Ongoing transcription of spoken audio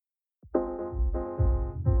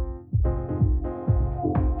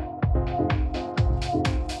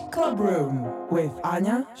Club Room with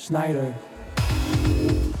Anja Schneider.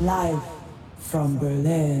 Live from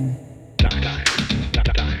Berlin.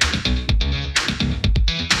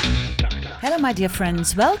 Hello, my dear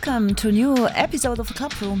friends. Welcome to a new episode of the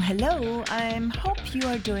Club Room. Hello. I hope you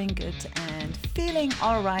are doing good and feeling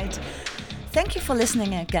all right. Thank you for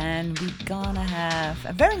listening again. We're gonna have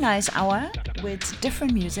a very nice hour with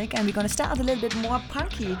different music, and we're gonna start a little bit more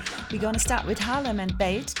punky. We're gonna start with Harlem and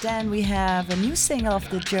Bait. Then we have a new single of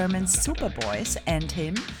the German Superboys and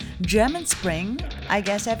him, German Spring. I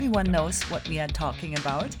guess everyone knows what we are talking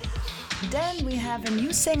about. Then we have a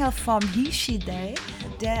new single from He, She, They.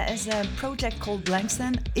 There is a project called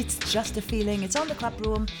Blankson. It's Just a Feeling. It's on the Club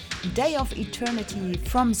Room. Day of Eternity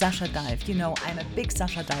from Sasha Dive. You know, I'm a big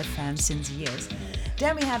Sasha Dive fan since years.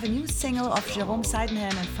 Then we have a new single of Jerome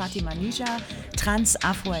Sydenham and Fatima Nija, Trans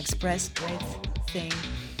Afro Express, great thing.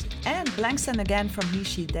 And Blankson again from He,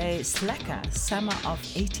 She, They, Slacker, Summer of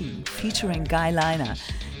 18, featuring Guy Liner,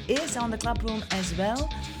 is on the Club Room as well.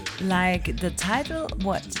 Like the title,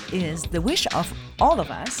 what is the wish of all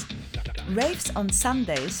of us? Raves on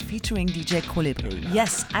Sundays featuring DJ Colibri.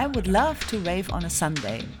 Yes, I would love to rave on a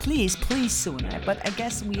Sunday. Please soon. But I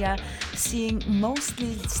guess we are seeing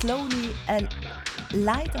mostly slowly a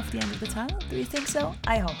light of the end of the tunnel. Do you think so?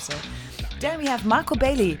 I hope so. Then we have Marco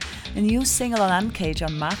Bailey, a new single on Uncage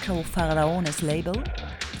on Marco Faraone's label,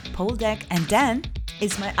 Pole Deck. And then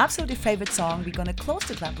it's my absolutely favorite song. We're gonna close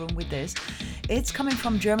the Club Room with this. It's coming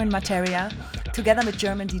from German Materia, together with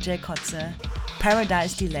German DJ Kotze,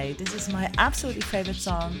 Paradise Delay. This is my absolutely favorite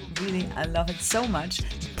song. Really, I love it so much.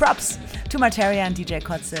 Props to Materia and DJ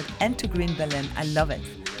Kotze and to Green Berlin. I love it.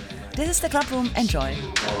 This is the Club Room. Enjoy.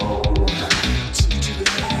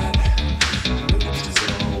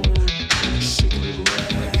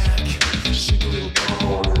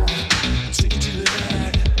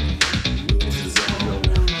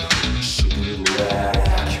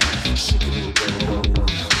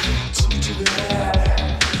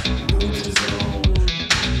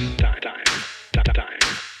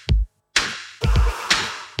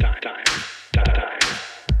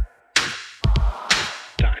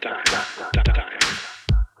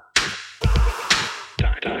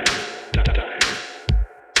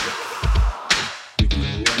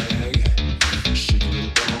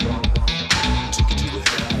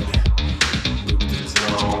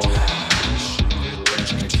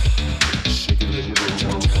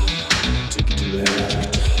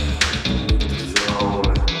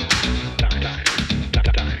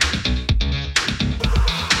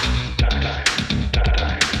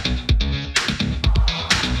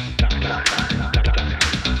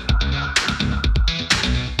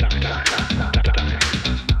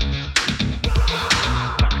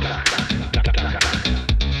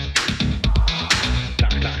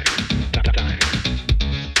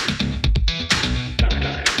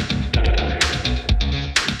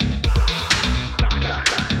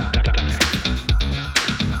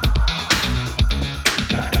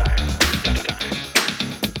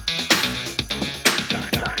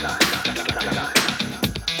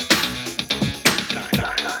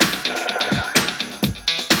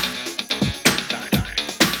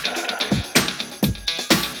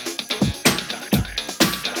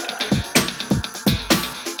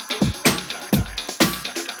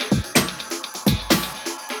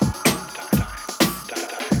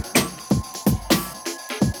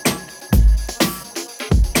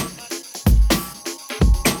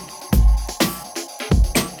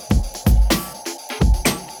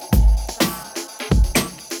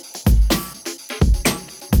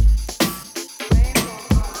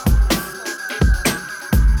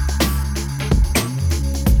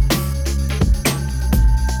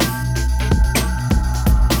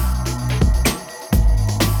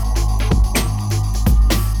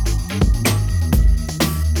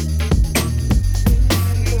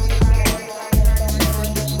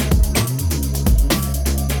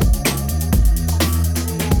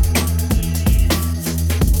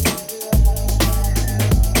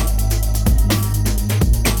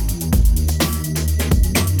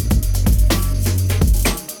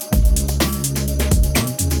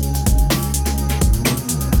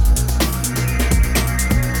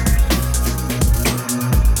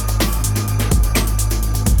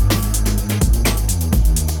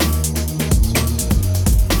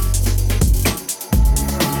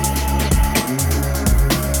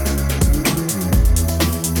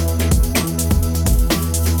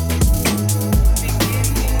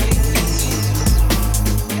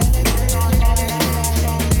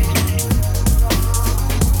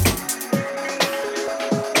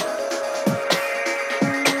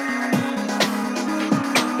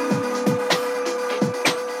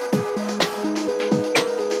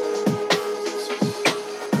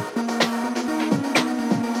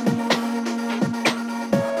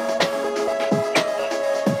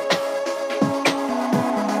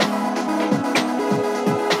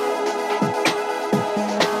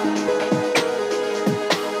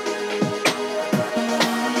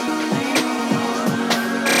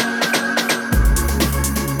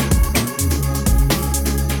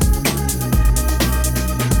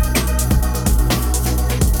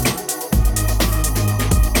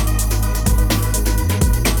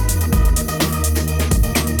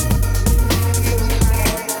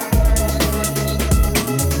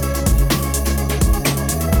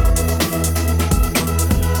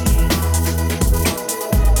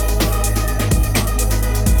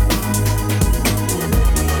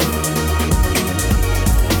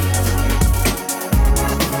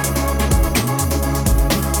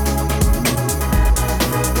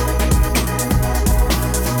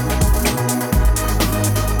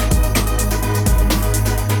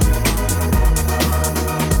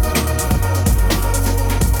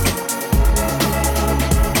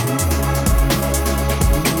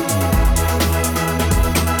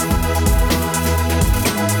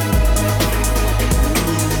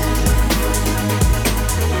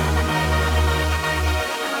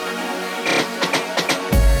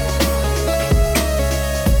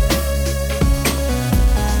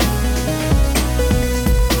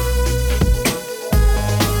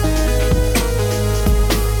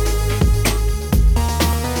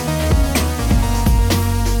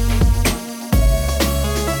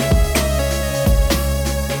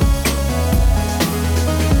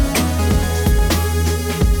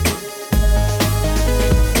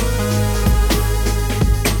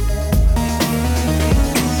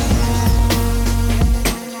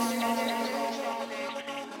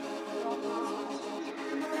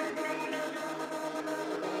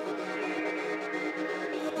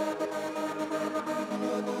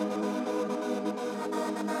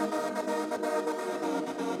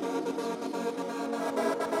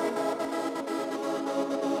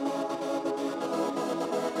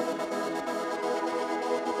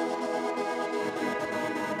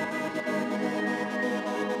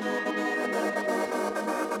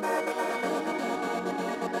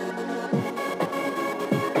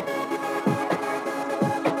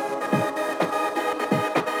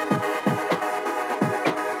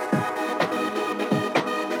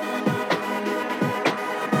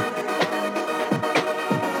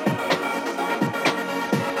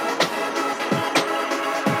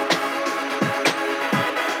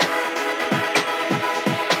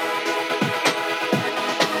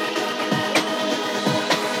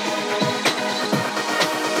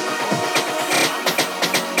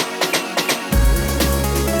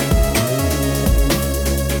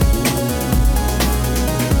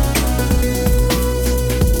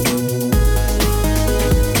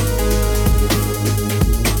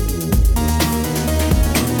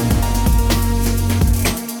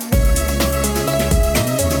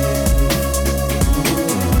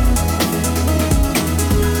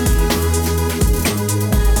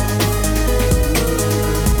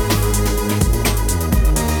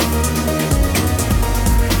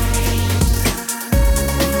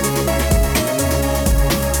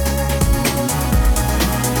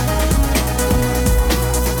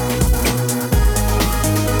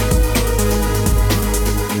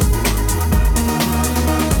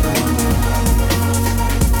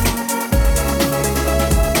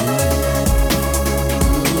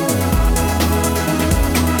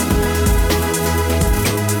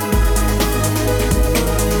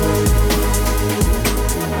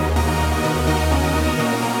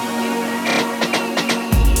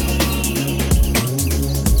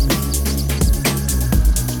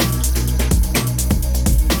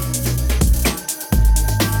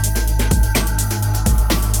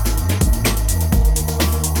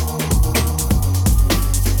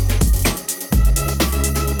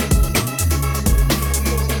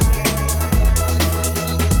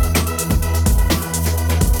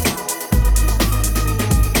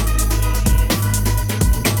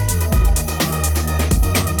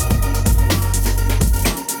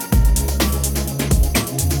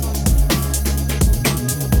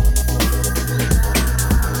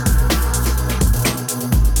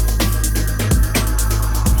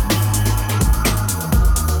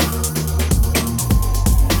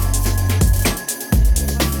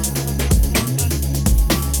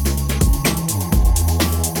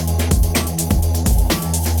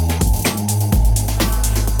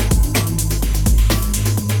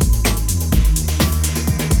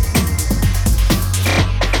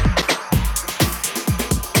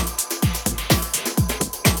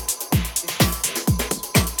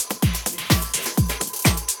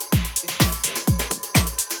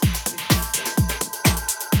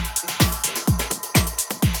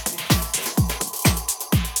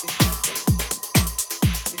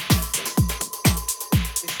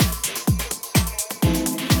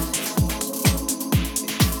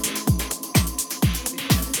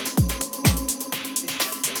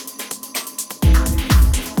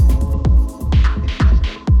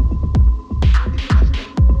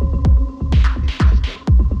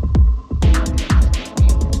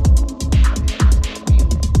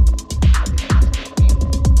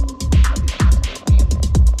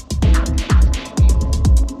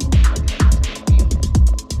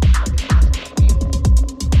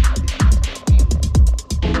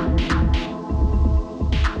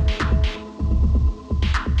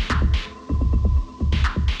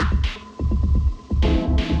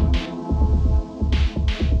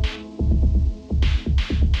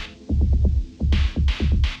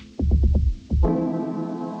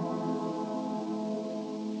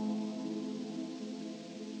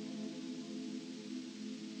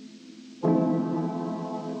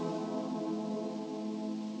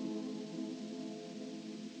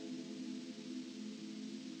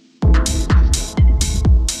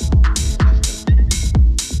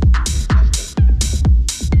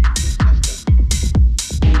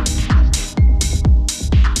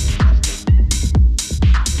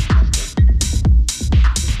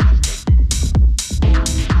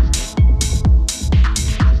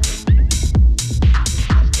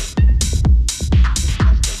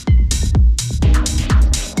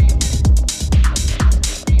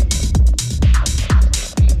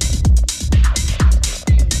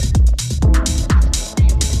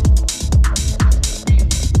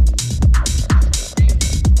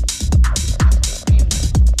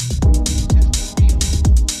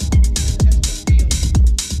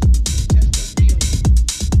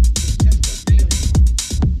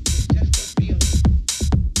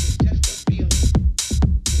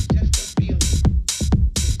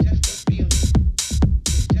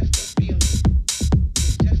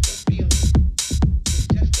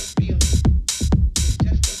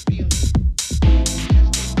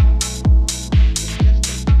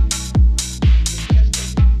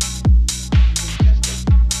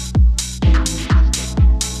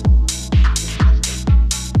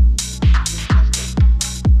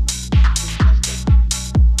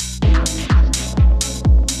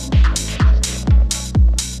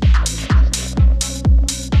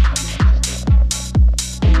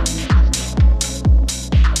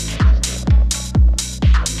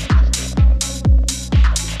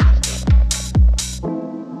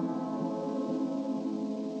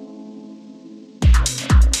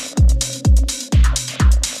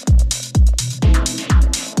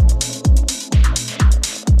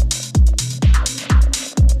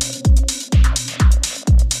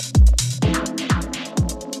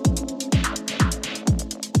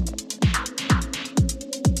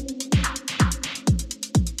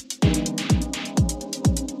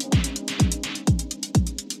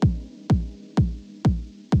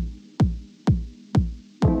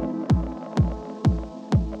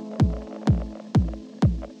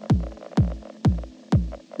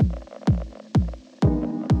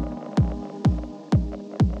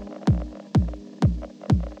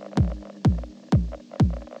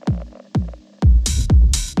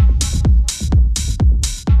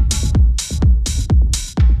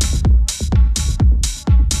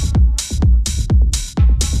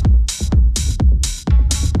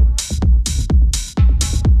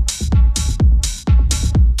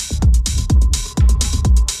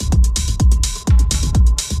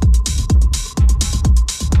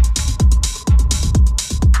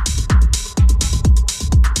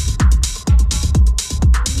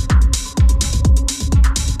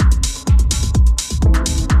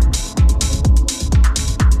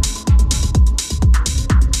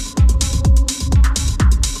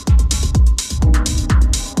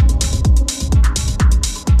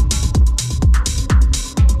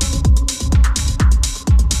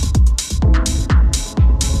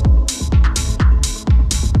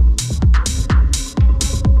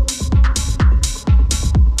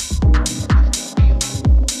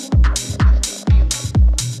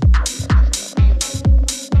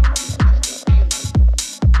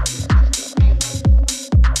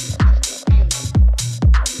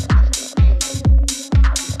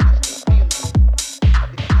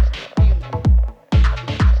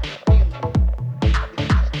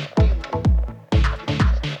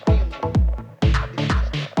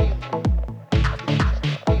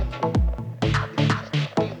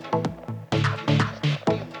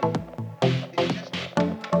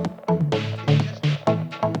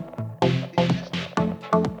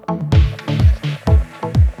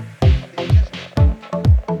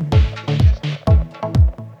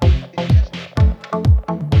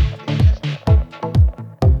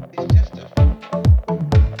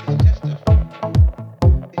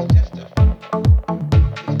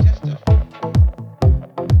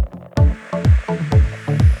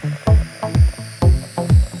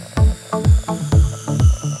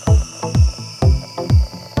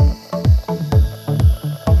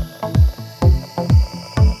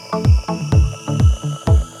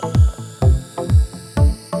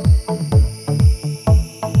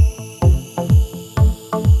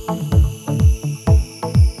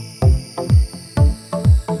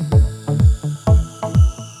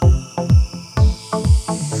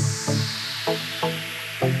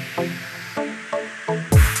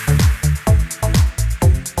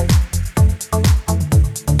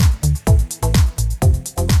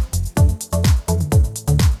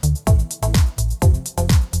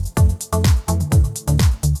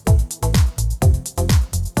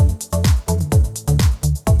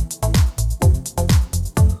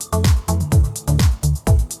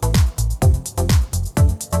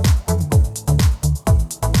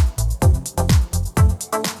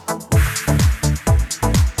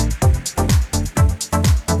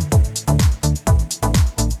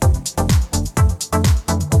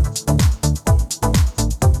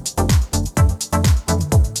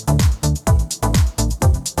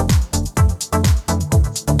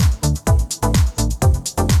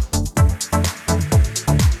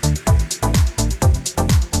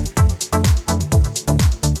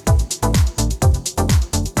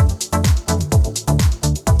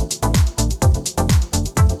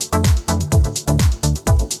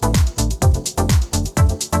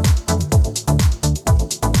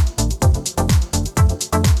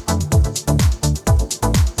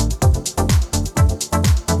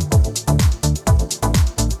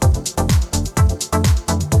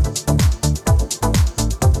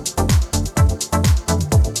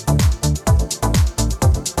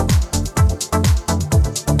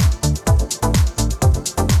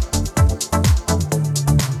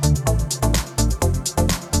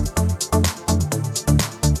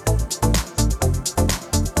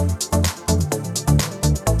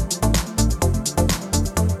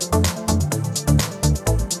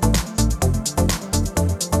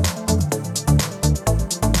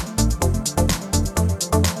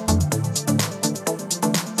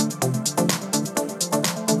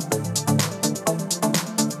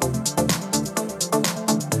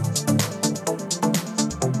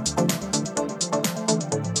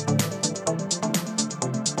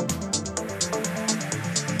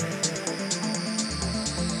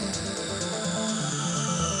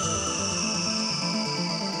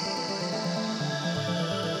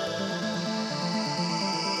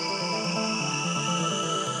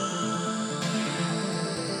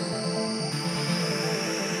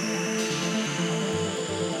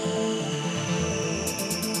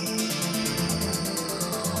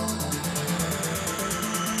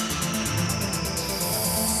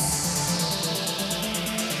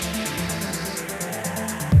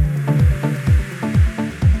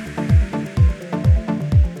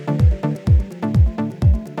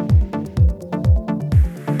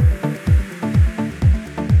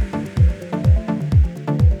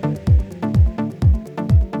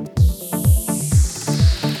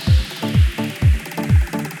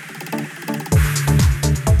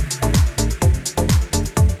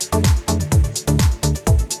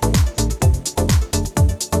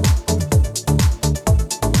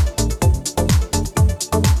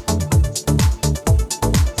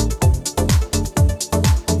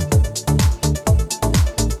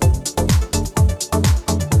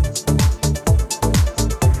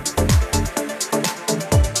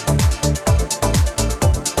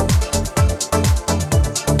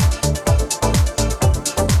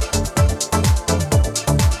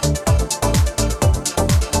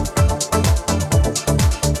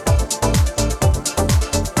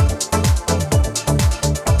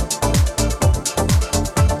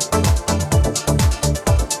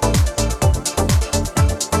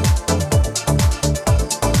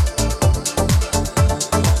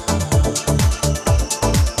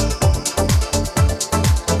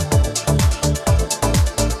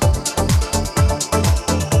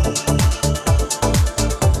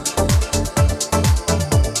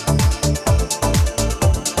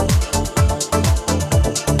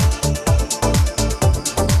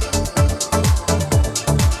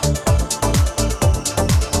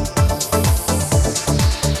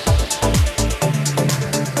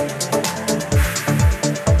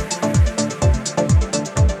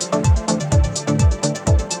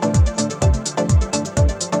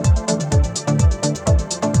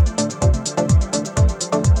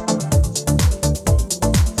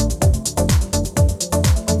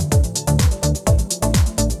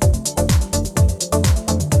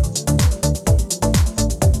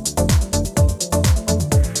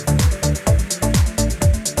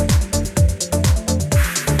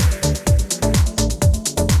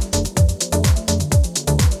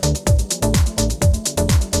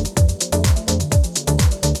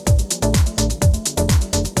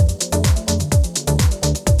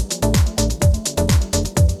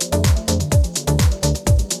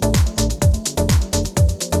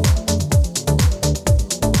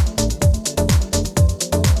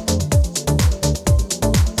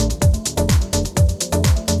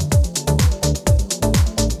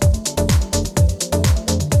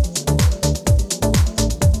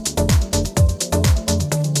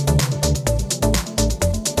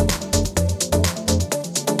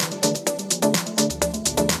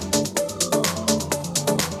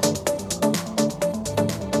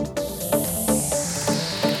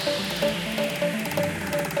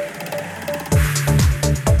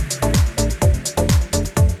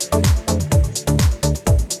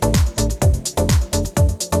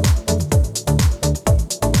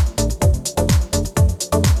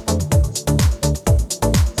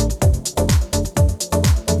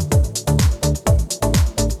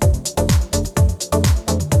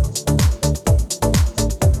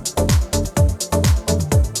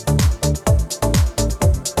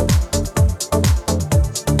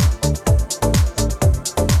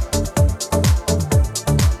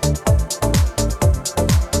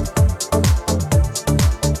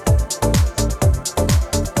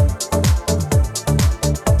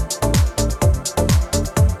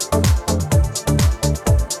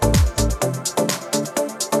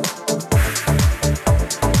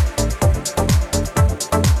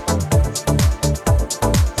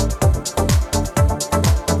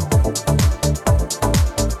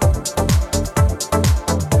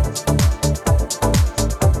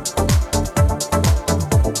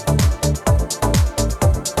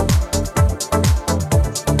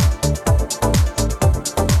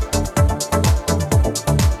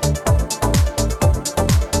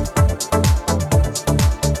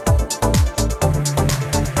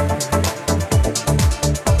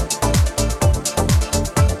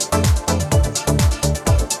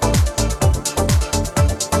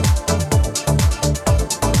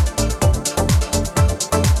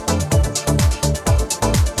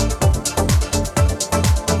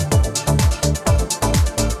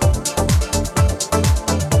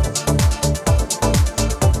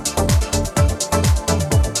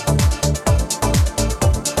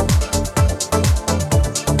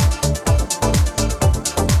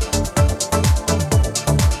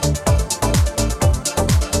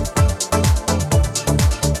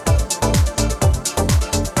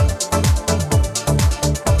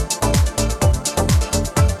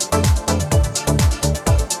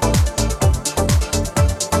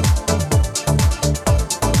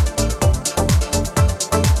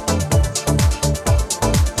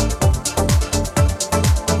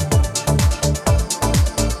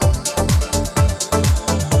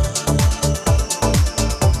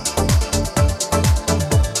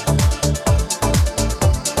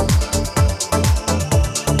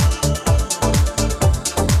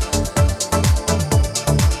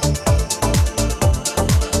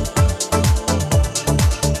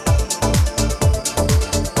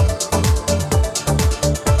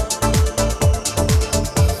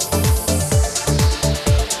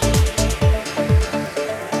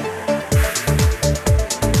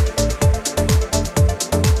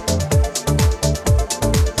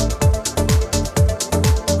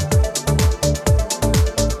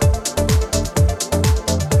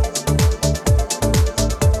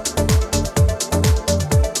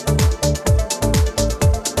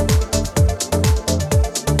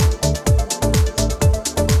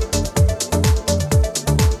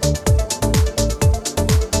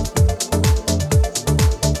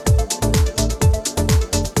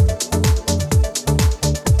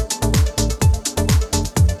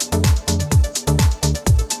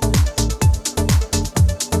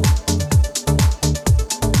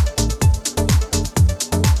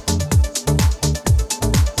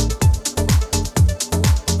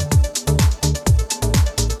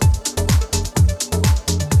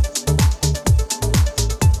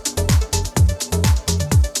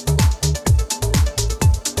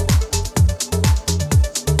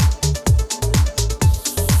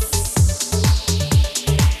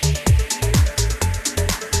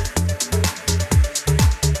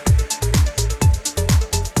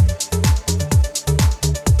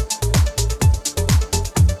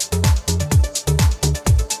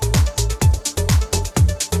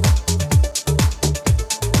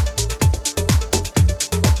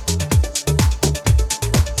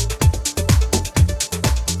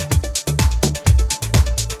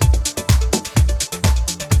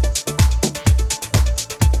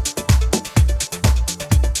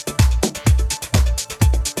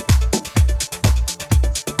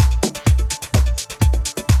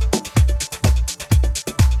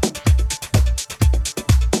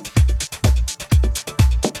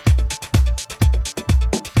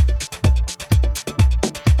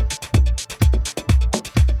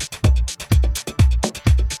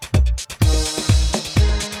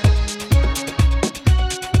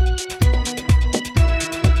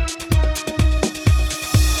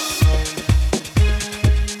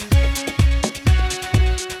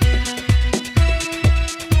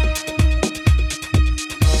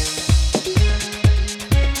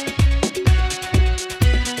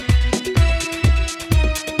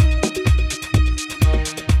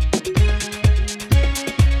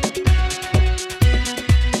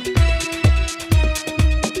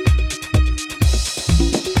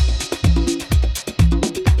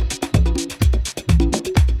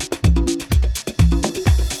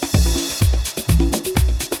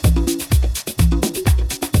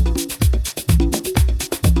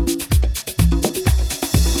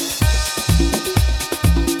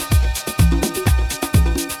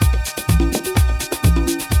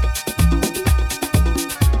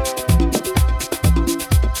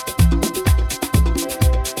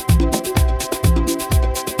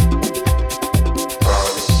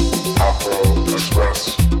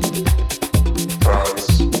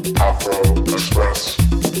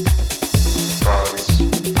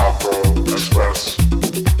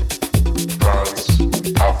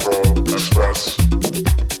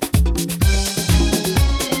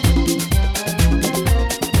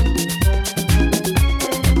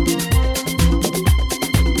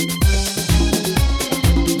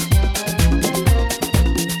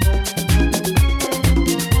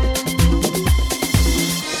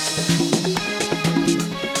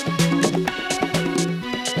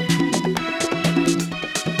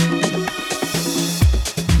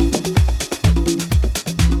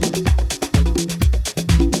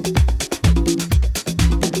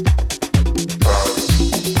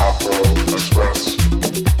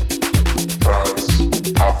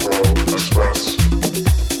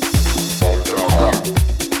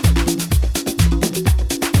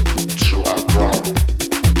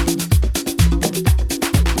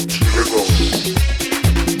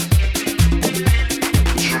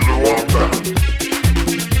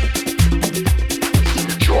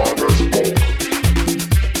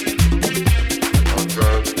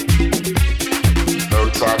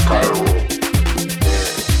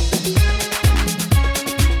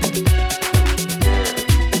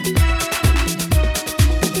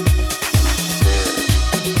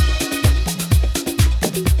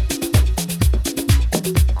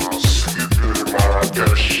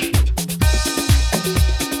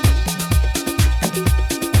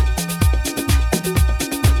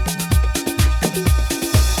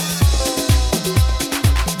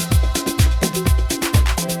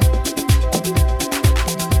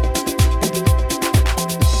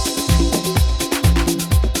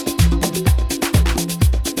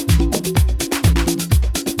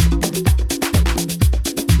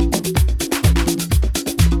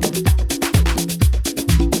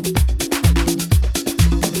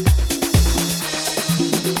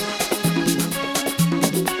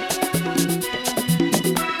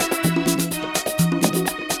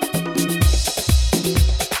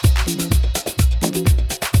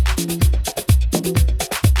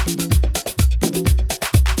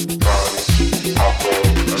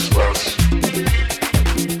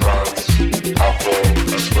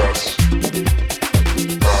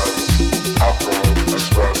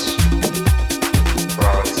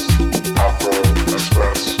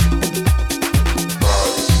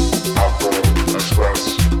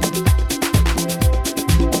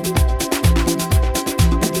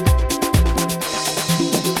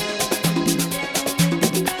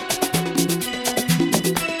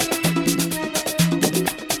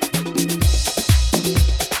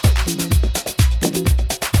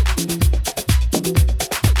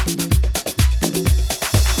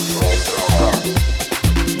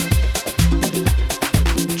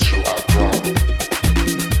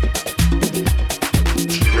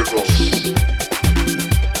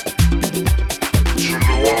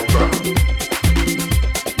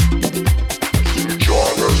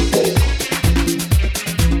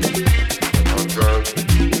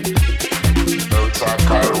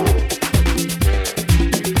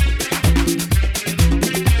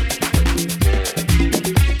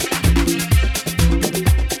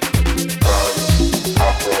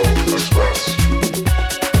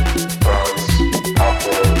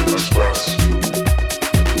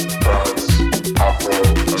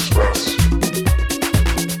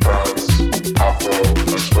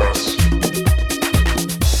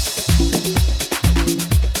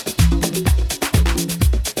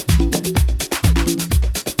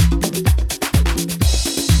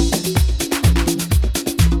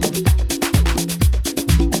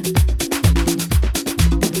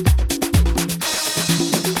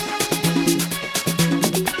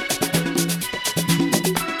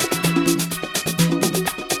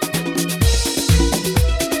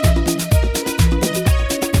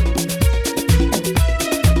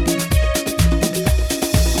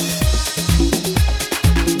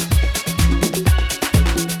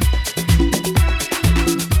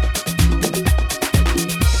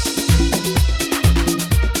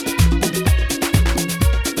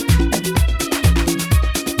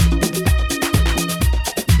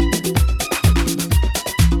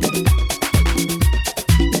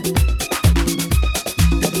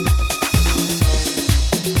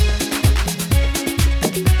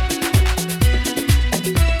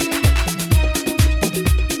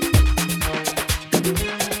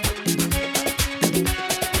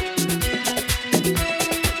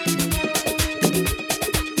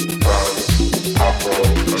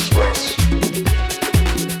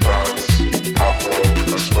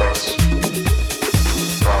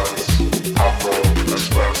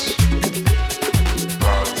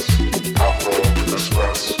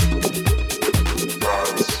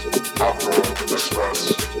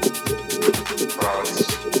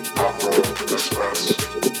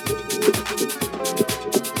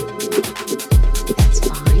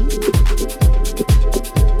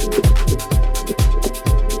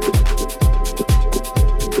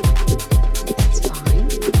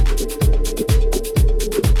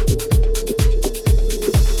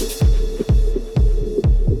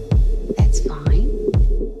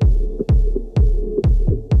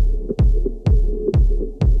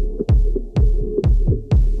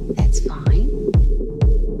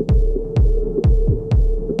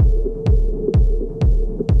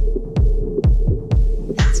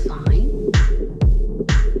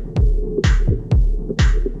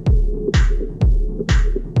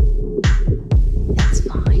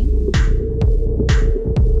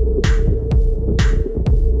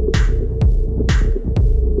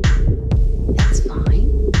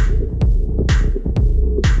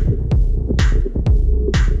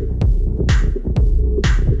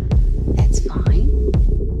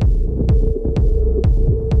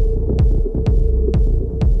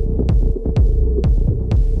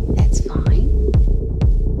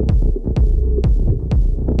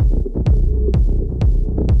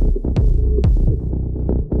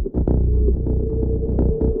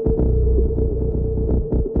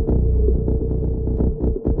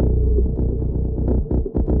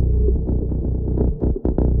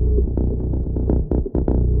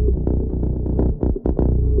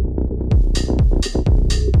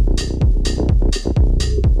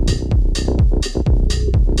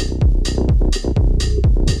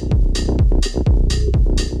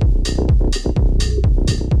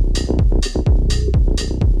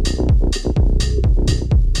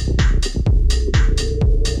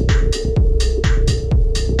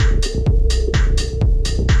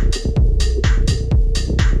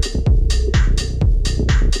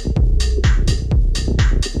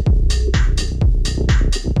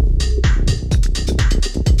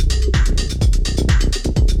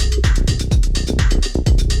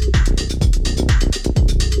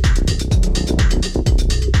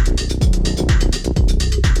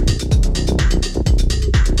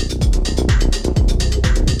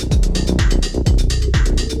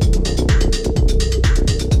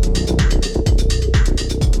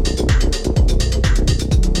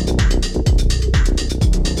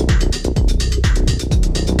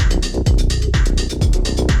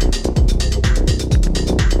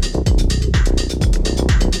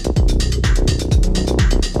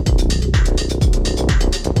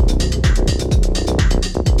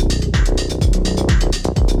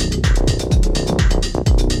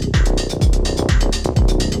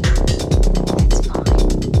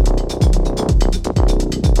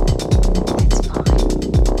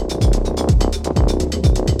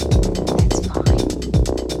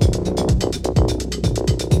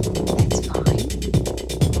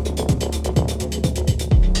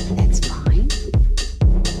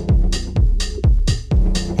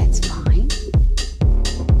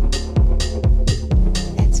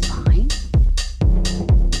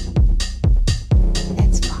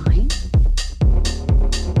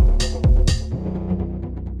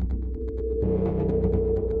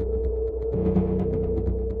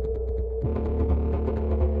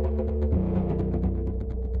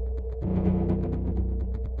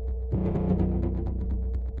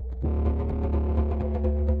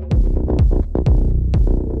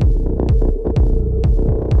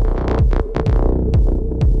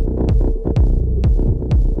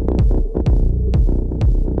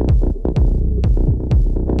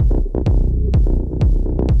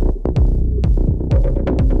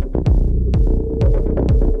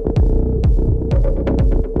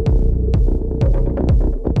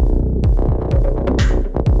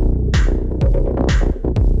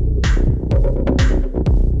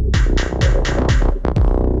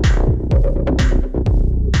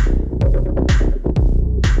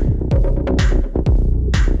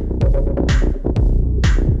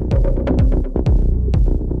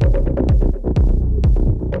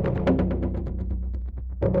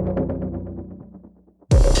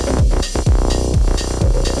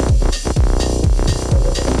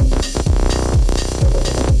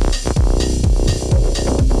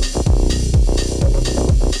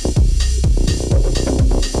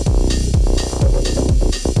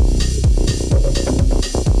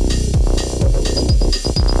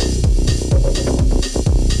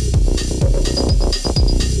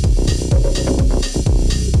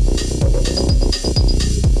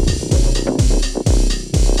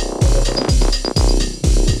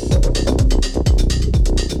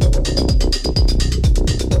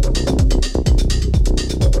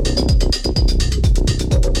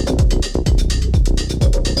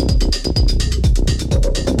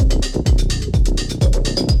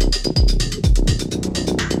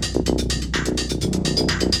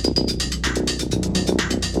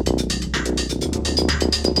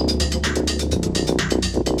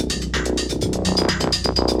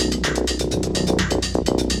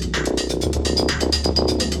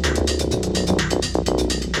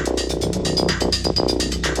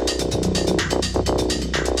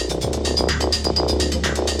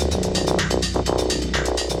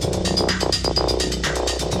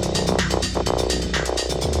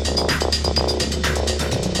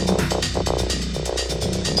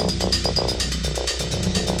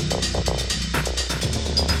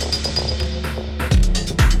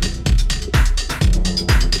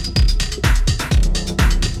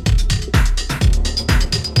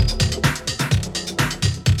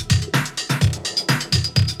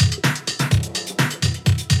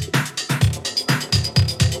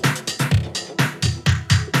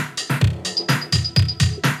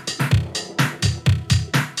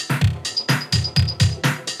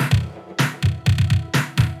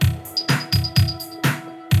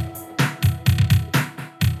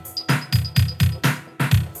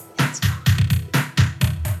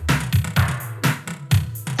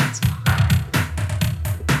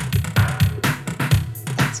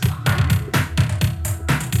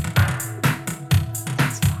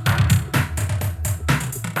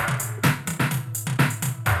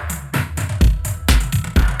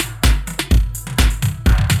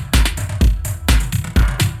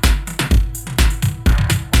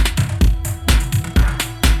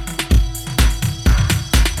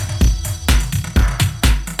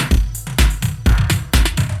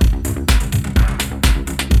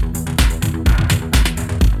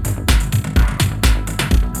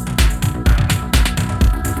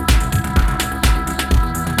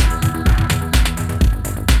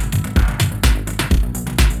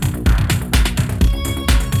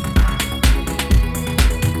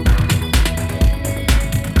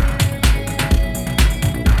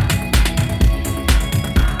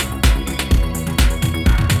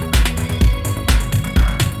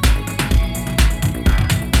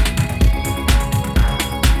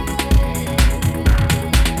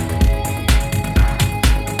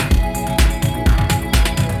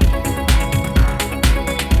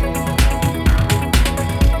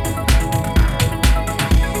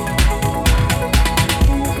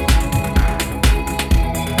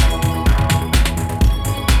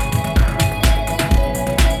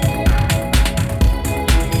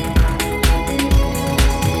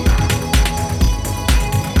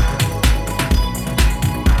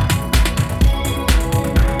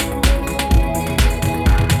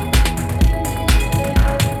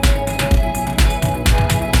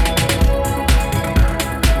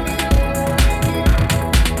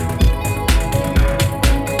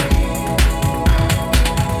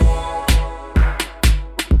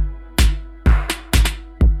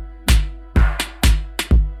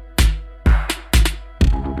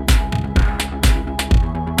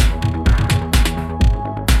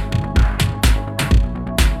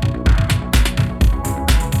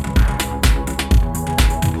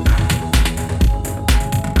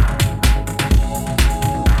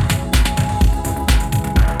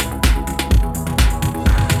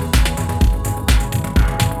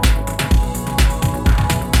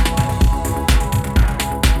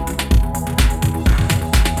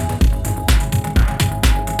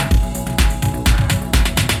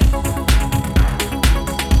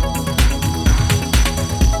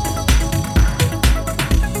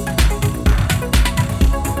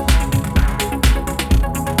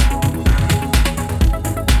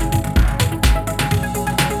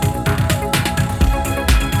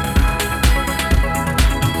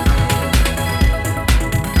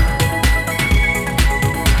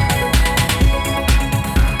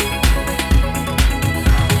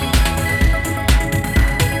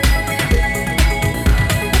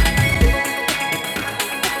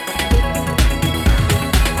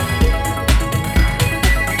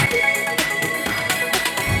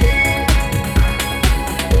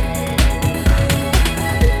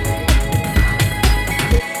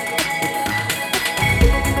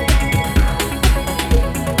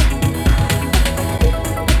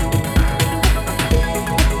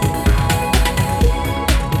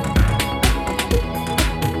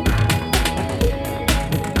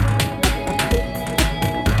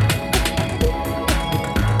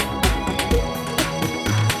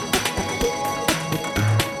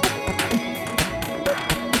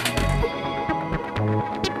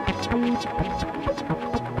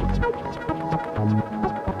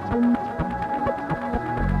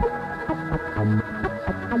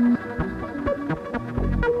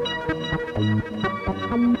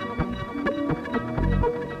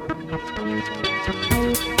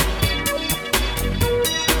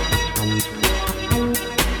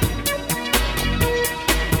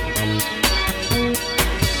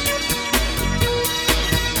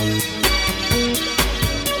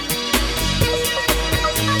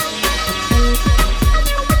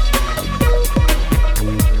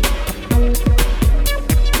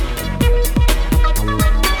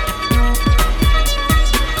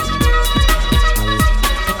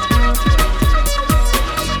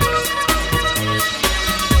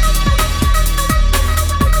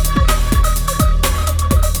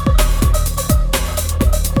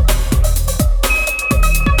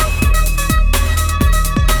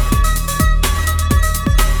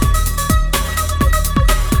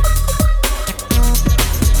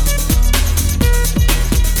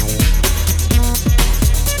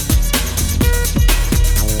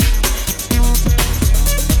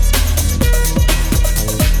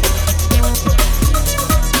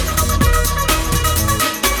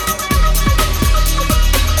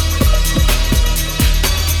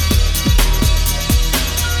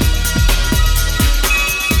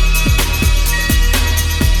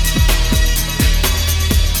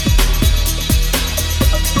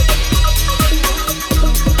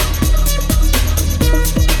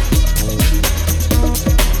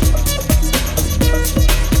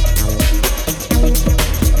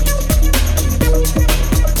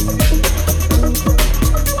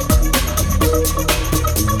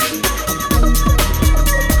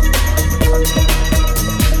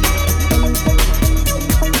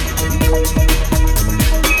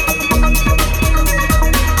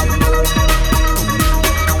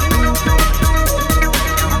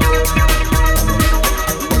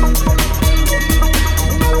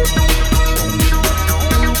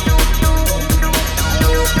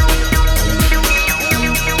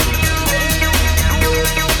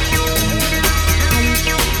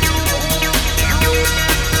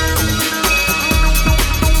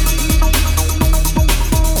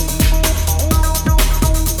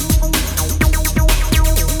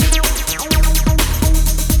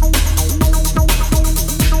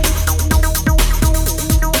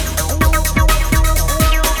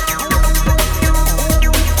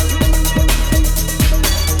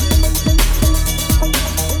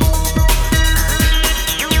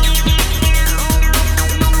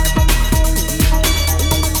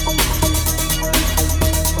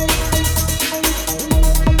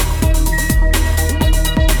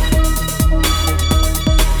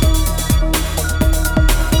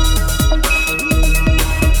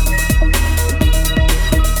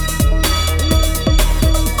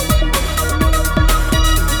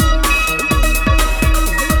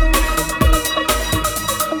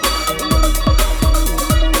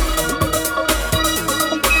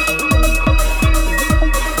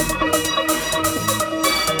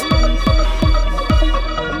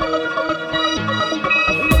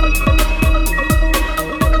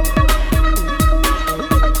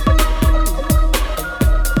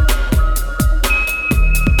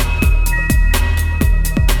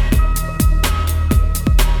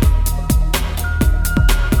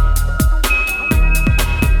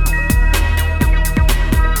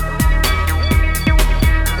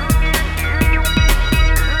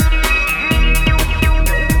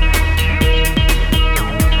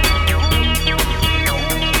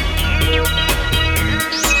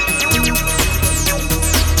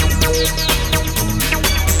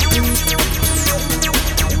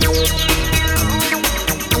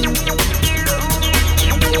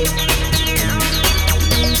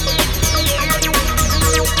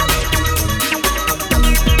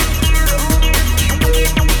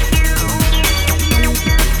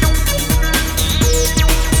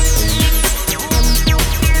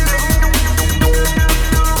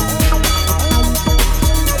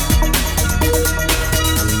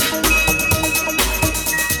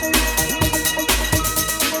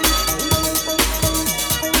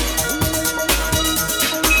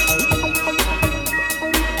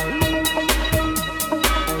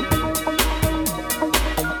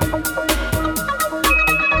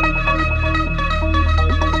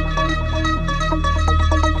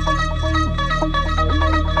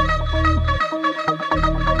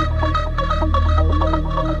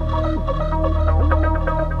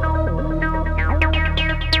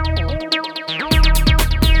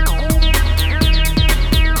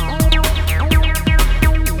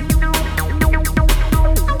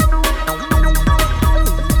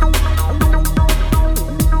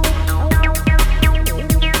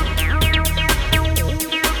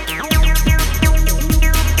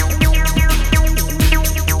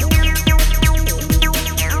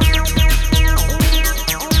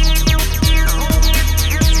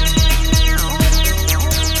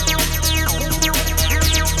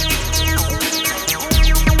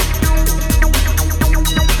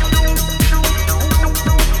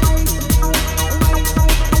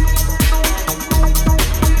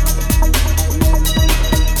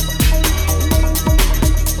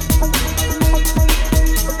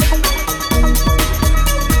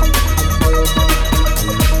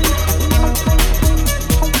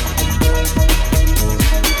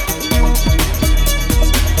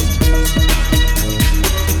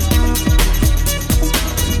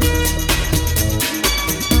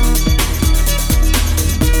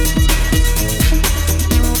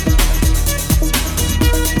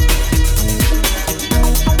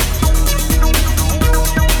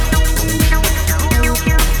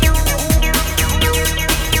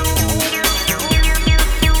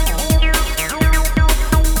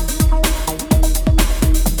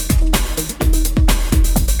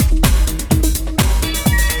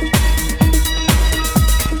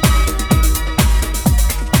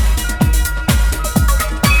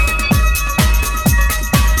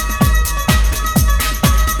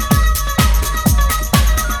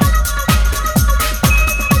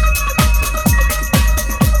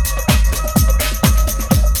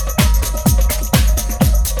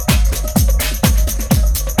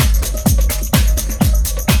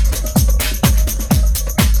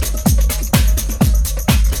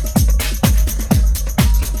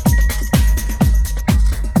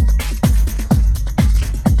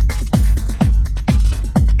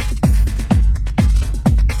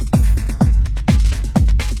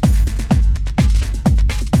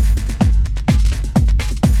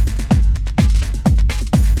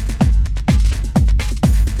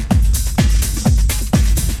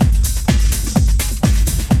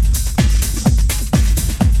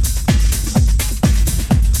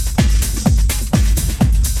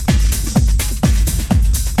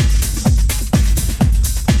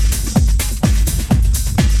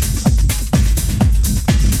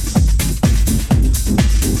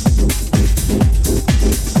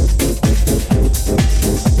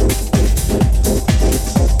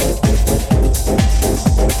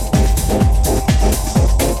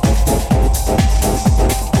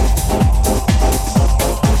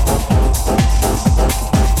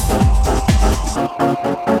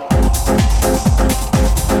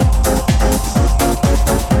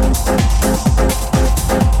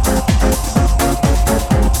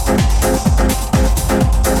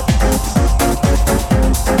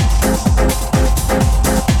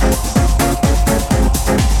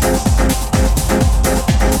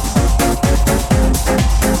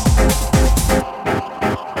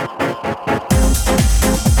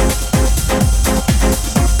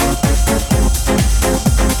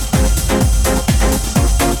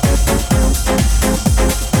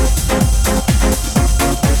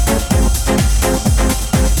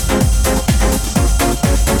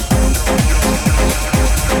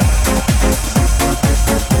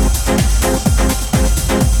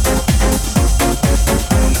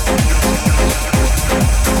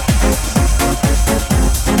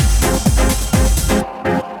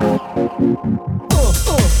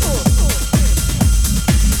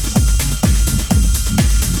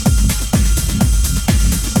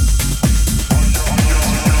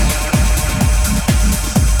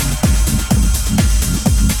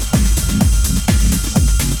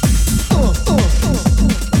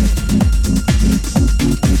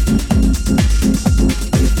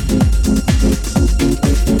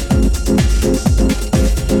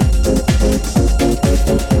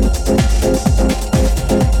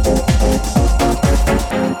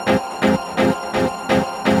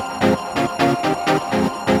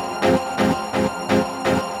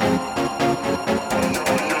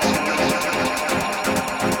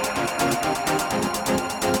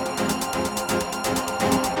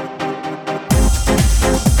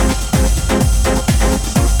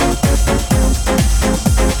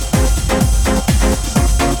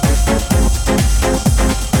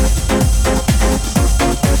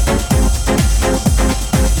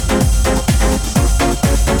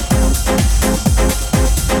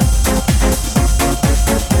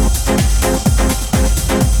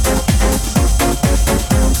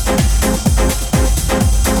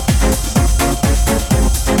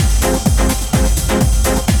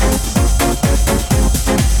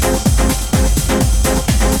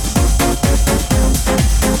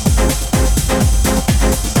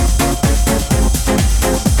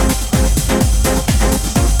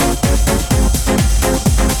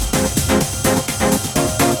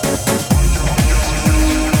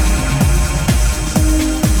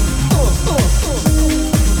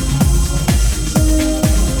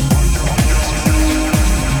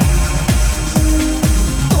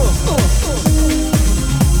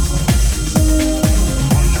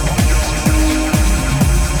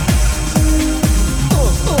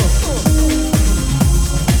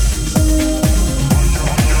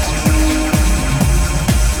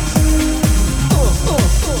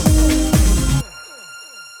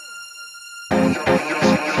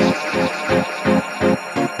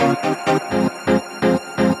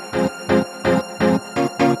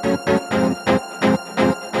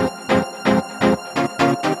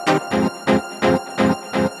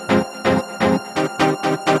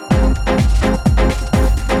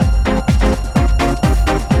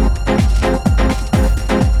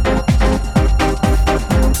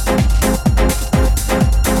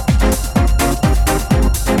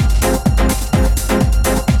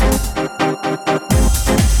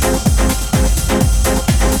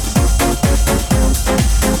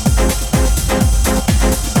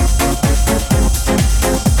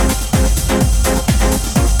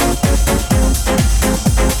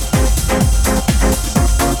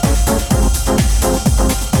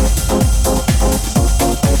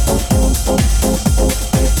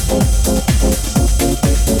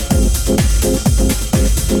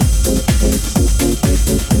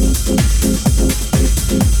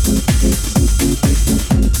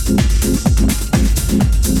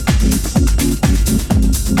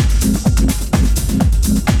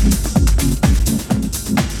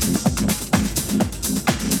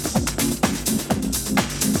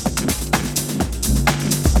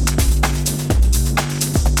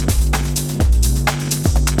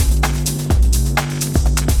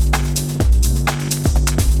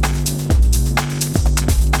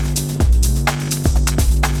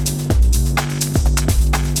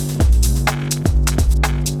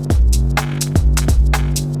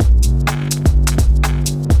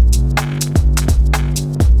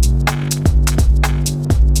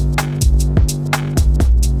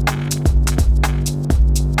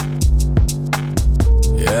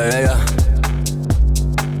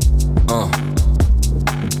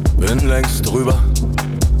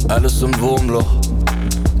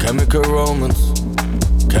 Chemical Romance,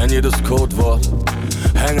 kenn jedes Codewort,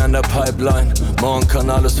 häng an der Pipeline, morgen kann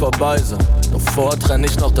alles vorbei sein. Doch vorher trenn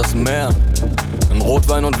ich noch das Meer in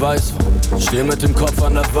Rotwein und Weißwein, steh mit dem Kopf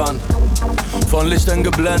an der Wand, von Lichtern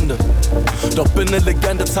geblendet. Doch bin ne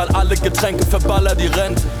Legende, zahl alle Getränke, verballer die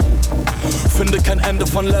Rente. Finde kein Ende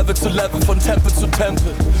von Level zu Level, von Tempel zu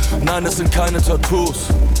Tempel. Nein, es sind keine Tattoos,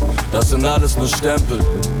 das sind alles nur Stempel.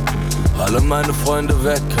 Alle meine Freunde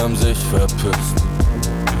weg, haben sich verpisst.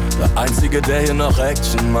 Der Einzige, der hier noch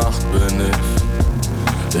Action macht, bin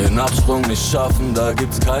ich. Den Absprung nicht schaffen, da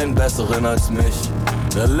gibt's keinen besseren als mich.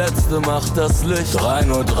 Der Letzte macht das Licht.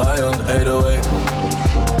 303 und 808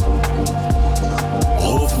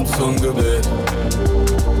 rufen zum Gebet.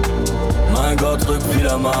 Mein Gott, drück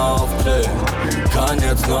wieder mal auf Play. Kann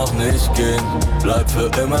jetzt noch nicht gehen, bleib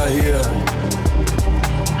für immer hier.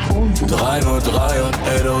 303 und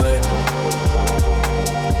 808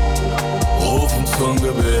 rufen zum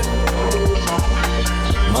Gebet.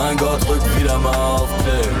 Mein Gott, drück wieder mal auf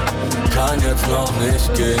Play. Kann jetzt noch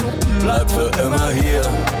nicht gehen, bleib für immer hier.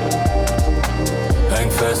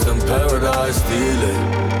 Häng fest im Paradise Dealing.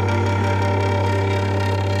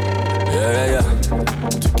 Yeah.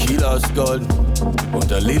 Tequila ist golden,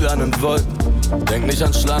 unter lilanen Wolken. Denk nicht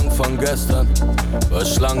an Schlangen von gestern, weil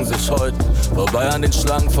Schlangen sich häuten. Vorbei an den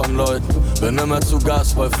Schlangen von Leuten, bin immer zu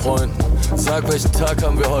Gast bei Freunden. Sag, welchen Tag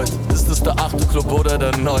haben wir heute? Ist es der 8. Club oder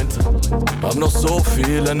der 9.? Hab noch so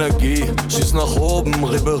viel Energie, schieß nach oben,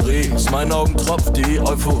 Ribery. Aus meinen Augen tropft die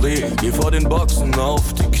Euphorie, geh vor den Boxen auf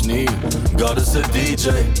die Knie. Gott ist der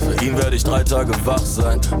DJ, für ihn werde ich 3 Tage wach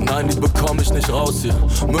sein. Nein, die bekomm ich nicht raus hier,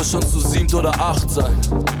 muss schon zu 7 oder 8 sein.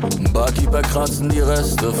 Barkeeper kratzen die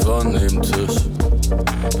Reste von dem Tisch.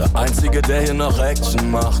 Der Einzige, der hier noch Action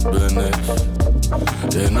macht, bin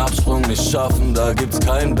ich. Den Absprung nicht schaffen, da gibt's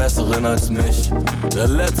keinen besseren als mich. Der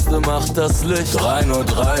Letzte macht das Licht.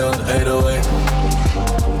 303 und 808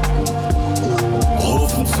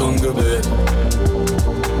 rufen zum Gebet.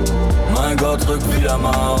 Mein Gott, drück wieder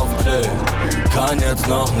mal auf Play. Kann jetzt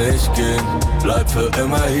noch nicht gehen, bleib für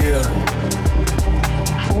immer hier.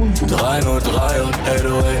 303 und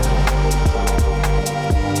 808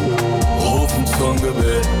 rufen zum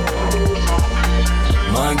Gebet.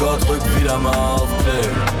 Mein Gott, drück wieder mal auf Play.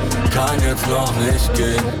 Kann jetzt noch nicht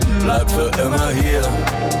gehen, bleib für immer hier.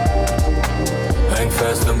 Häng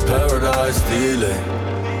fest im Paradise